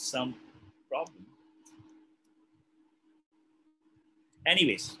 Maybe some problem.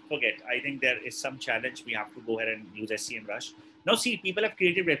 Anyways, forget. I think there is some challenge. We have to go ahead and use SEMrush. Now, see, people have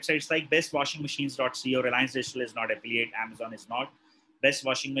created websites like bestwashingmachines.co. Reliance Digital is not affiliate. Amazon is not. Best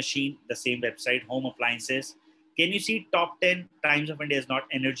Washing Machine, the same website. Home Appliances. Can you see top 10 Times of India is not.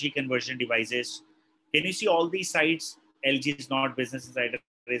 Energy conversion devices. Can you see all these sites? LG is not. Business Insider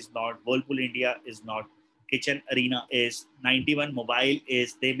is not. Whirlpool India is not. Kitchen Arena is. 91 Mobile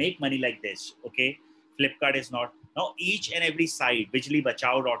is. They make money like this. Okay. Flipkart is not. Now, each and every site,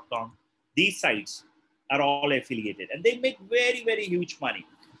 bijlibachao.com, these sites are all affiliated and they make very, very huge money.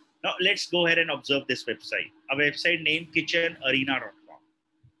 Now, let's go ahead and observe this website. A website named kitchenarena.com.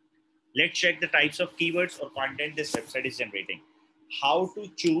 Let's check the types of keywords or content this website is generating. How to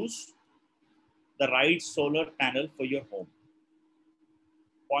choose the right solar panel for your home.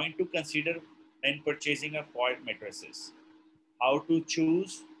 Point to consider when purchasing a coil mattresses. How to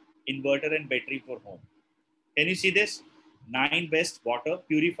choose inverter and battery for home. Can you see this? 9 best water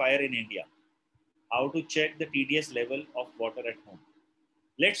purifier in India. How to check the TDS level of water at home.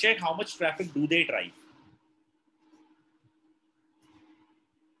 Let's check how much traffic do they drive.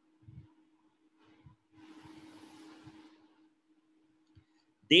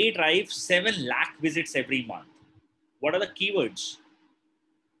 They drive 7 lakh visits every month. What are the keywords?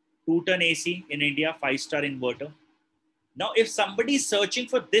 2-ton AC in India, 5-star inverter. Now, if somebody is searching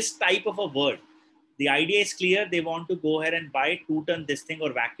for this type of a word, the idea is clear. They want to go ahead and buy 2-ton this thing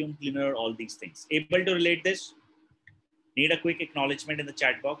or vacuum cleaner or all these things. Able to relate this? Need a quick acknowledgement in the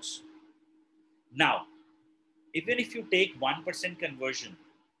chat box. Now, even if you take 1% conversion,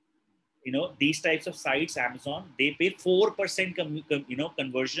 these types of sites, Amazon, they pay 4%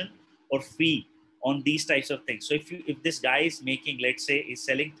 conversion or fee on these types of things. So if this guy is making, let's say, is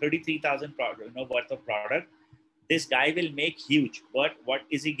selling 33,000 worth of product, this guy will make huge. But what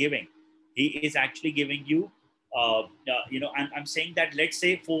is he giving? He is actually giving you, I'm saying that let's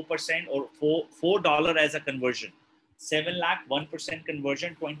say 4% or $4 as a conversion, 7 lakh, 1%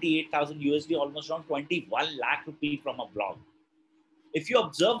 conversion, 28,000 USD, almost around 21 lakh rupee from a blog. If you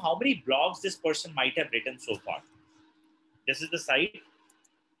observe how many blogs this person might have written so far, this is the site.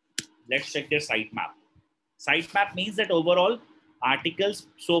 Let's check their sitemap. Sitemap means that overall articles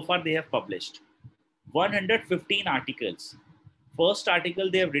so far they have published 115 articles. First article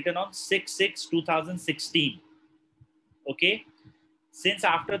they have written on 6/6/2016. Okay. Since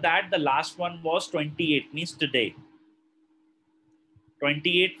after that, the last one was 28, means today.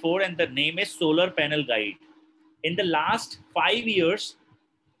 28.4, and the name is Solar Panel Guide. In the last 5 years,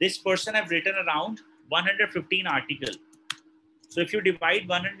 this person have written around 115 articles. So if you divide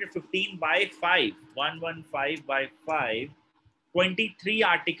 115 by 5, 115 by 5, 23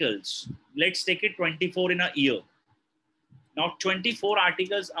 articles. Let's take it 24 in a year. Now 24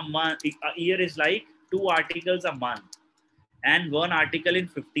 articles a month, a year is like 2 articles a month and 1 article in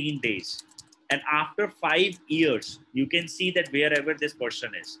 15 days. And after 5 years, you can see that wherever this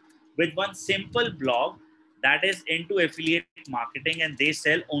person is, with one simple blog that is into affiliate marketing, and they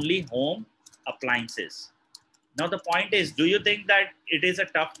sell only home appliances. Now the point is, do you think that it is a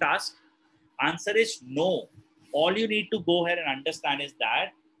tough task? Answer is no. All you need to go ahead and understand is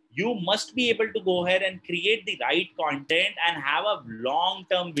that you must be able to go ahead and create the right content and have a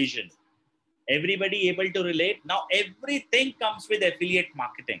long-term vision. Everybody able to relate? Now everything comes with affiliate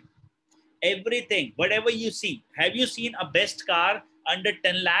marketing. Everything, whatever you see. Have you seen a best car under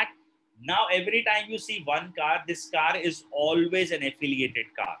 10 lakh? Now every time you see one car, this car is always an affiliated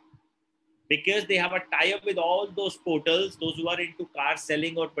car, because they have a tie-up with all those portals, those who are into car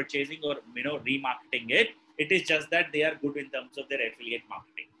selling or purchasing or remarketing it. It is just that they are good in terms of their affiliate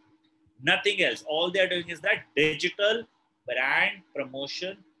marketing. Nothing else. All they are doing is that digital brand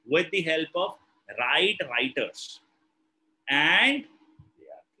promotion with the help of right writers, and they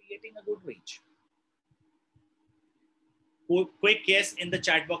are creating a good reach. Quick yes in the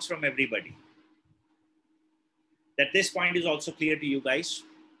chat box from everybody. That this point is also clear to you guys.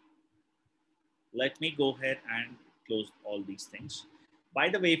 Let me go ahead and close all these things. By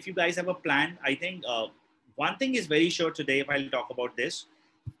the way, if you guys have a plan, I think one thing is very sure today, if I'll talk about this,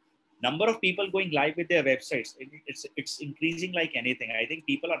 number of people going live with their websites, it's increasing like anything. I think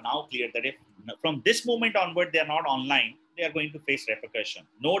people are now clear that if from this moment onward, they're not online, they are going to face repercussion.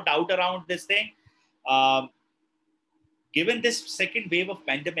 No doubt around this thing. Given this second wave of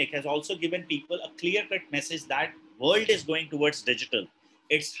pandemic has also given people a clear-cut message that world is going towards digital.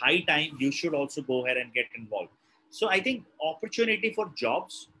 It's high time you should also go ahead and get involved. So I think opportunity for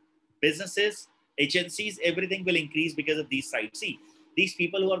jobs, businesses, agencies, everything will increase because of these sites. See, these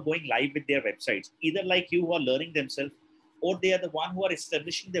people who are going live with their websites, either like you who are learning themselves, or they are the one who are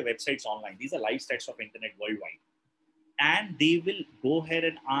establishing their websites online. These are live stats of internet worldwide. And they will go ahead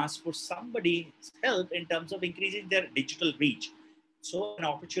and ask for somebody's help in terms of increasing their digital reach. So an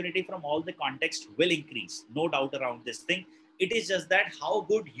opportunity from all the context will increase, no doubt around this thing. It is just that how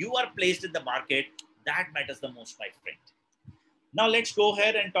good you are placed in the market, that matters the most, my friend. Now let's go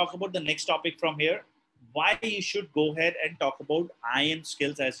ahead and talk about the next topic from here. Why you should go ahead and talk about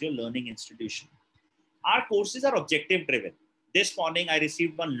iamSkills as your learning institution. Our courses are objective driven. This morning, I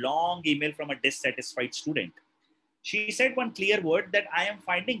received one long email from a dissatisfied student. She said one clear word that I am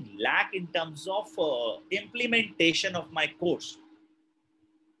finding lack in terms of implementation of my course.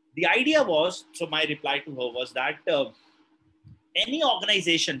 The idea was, so my reply to her was that any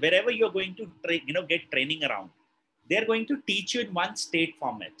organization, wherever you're going to get training around, they're going to teach you in one state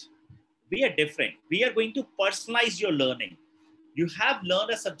format. We are different. We are going to personalize your learning. You have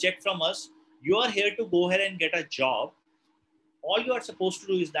learned a subject from us. You are here to go ahead and get a job. All you are supposed to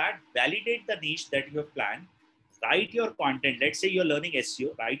do is that validate the niche that you have planned. Write your content. Let's say you're learning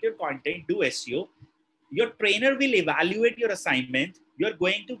SEO. Write your content, do SEO. Your trainer will evaluate your assignment. You're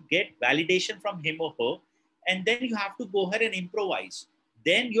going to get validation from him or her. And then you have to go ahead and improvise.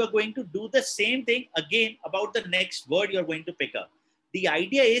 Then you're going to do the same thing again about the next word you're going to pick up. The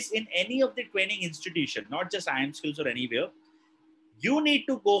idea is in any of the training institution, not just iamSkills or anywhere, you need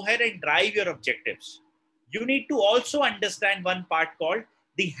to go ahead and drive your objectives. You need to also understand one part called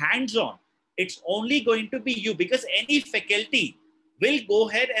the hands-on. It's only going to be you, because any faculty will go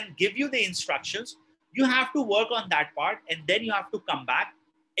ahead and give you the instructions. You have to work on that part, and then you have to come back,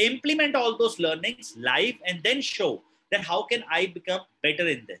 implement all those learnings live, and then show that how can I become better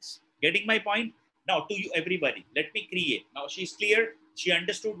in this. Getting my point? Now to you, everybody, let me create. Now she's clear. She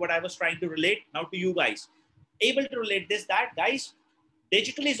understood what I was trying to relate. Now to you guys, able to relate this, that guys,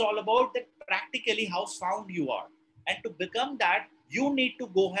 digital is all about that practically how sound you are. And to become that, you need to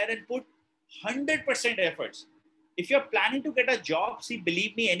go ahead and put 100% efforts. If you're planning to get a job, see,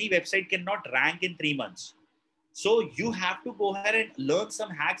 believe me, any website cannot rank in 3 months. So you have to go ahead and learn some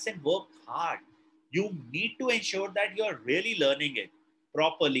hacks and work hard. You need to ensure that you're really learning it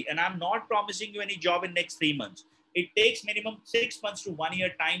properly. And I'm not promising you any job in next 3 months. It takes minimum 6 months to 1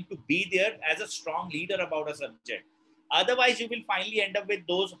 year time to be there as a strong leader about a subject. Otherwise, you will finally end up with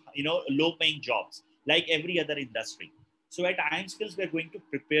those, low-paying jobs like every other industry. So at iamSkills, we're going to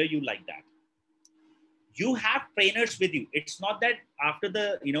prepare you like that. You have trainers with you. It's not that after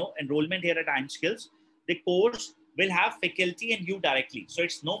the enrollment here at iamSkills, the course will have faculty and you directly. So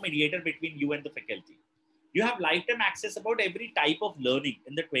it's no mediator between you and the faculty. You have lifetime access about every type of learning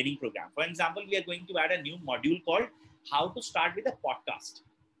in the training program. For example, we are going to add a new module called how to start with a podcast.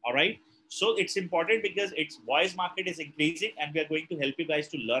 All right. So it's important because its voice market is increasing and we are going to help you guys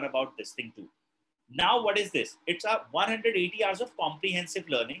to learn about this thing too. Now, what is this? It's a 180 hours of comprehensive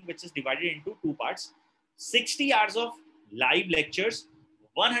learning, which is divided into two parts, 60 hours of live lectures,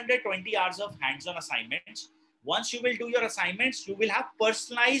 120 hours of hands-on assignments. Once you will do your assignments, you will have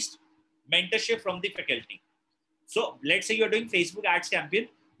personalized mentorship from the faculty. So let's say you're doing Facebook ads campaign,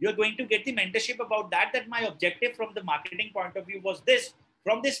 you're going to get the mentorship about that, that my objective from the marketing point of view was this,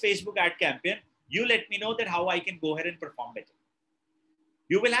 from this Facebook ad campaign, you let me know that how I can go ahead and perform better.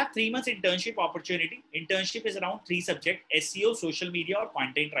 You will have 3 months internship opportunity. Internship is around 3 subjects, SEO, social media, or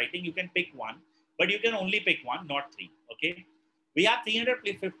content writing. You can pick one, but you can only pick one, not 3, okay? We have 300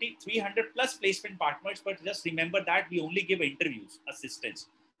 plus placement partners, but just remember that we only give interviews, assistance.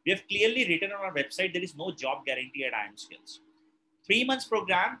 We have clearly written on our website, there is no job guarantee at iimskills. 3 months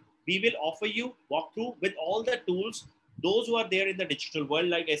program, we will offer you walkthrough with all the tools, those who are there in the digital world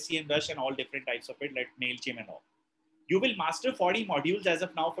like SEMrush and all different types of it, like MailChimp and all. You will master 40 modules as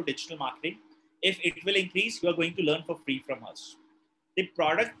of now for digital marketing. If it will increase, you are going to learn for free from us. The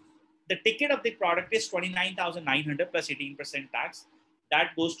ticket of the product is 29,900 plus 18% tax.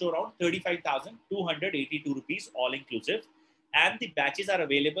 That goes to around 35,282 rupees, all inclusive. And the batches are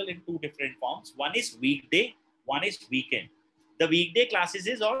available in 2 different forms. One is weekday, one is weekend. The weekday classes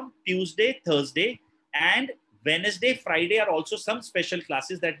is on Tuesday, Thursday, and Wednesday, Friday are also some special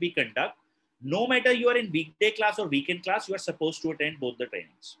classes that we conduct. No matter you are in weekday class or weekend class, you are supposed to attend both the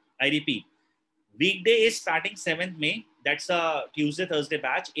trainings. I repeat, weekday is starting 7th May. That's a Tuesday, Thursday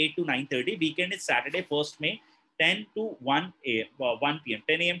batch, 8 to 9:30. Weekend is Saturday, 1st May, 10 to 1 p.m.,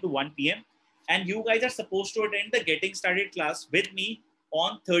 10 a.m. to 1 p.m. And you guys are supposed to attend the Getting Started class with me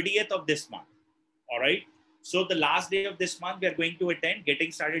on 30th of this month. All right. So the last day of this month, we are going to attend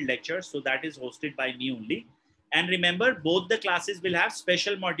Getting Started lecture. So that is hosted by me only. And remember, both the classes will have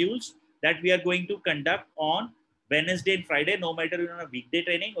special modules that we are going to conduct on Wednesday and Friday, no matter you're on a weekday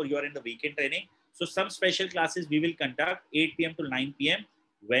training or you're in the weekend training. So some special classes we will conduct 8 p.m. to 9 p.m.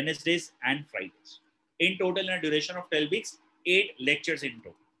 Wednesdays and Fridays. In total, in a duration of 12 weeks, 8 lectures in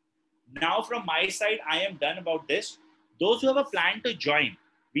total. Now from my side, I am done about this. Those who have a plan to join,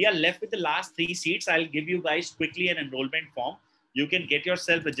 we are left with the last 3 seats. I'll give you guys quickly an enrollment form. You can get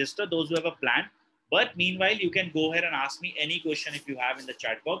yourself registered, those who have a plan. But meanwhile, you can go ahead and ask me any question if you have in the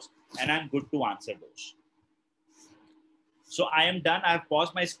chat box, and I'm good to answer those. So I am done. I've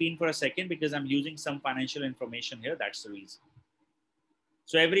paused my screen for a second because I'm using some financial information here. That's the reason.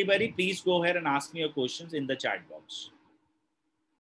 So everybody, please go ahead and ask me your questions in the chat box.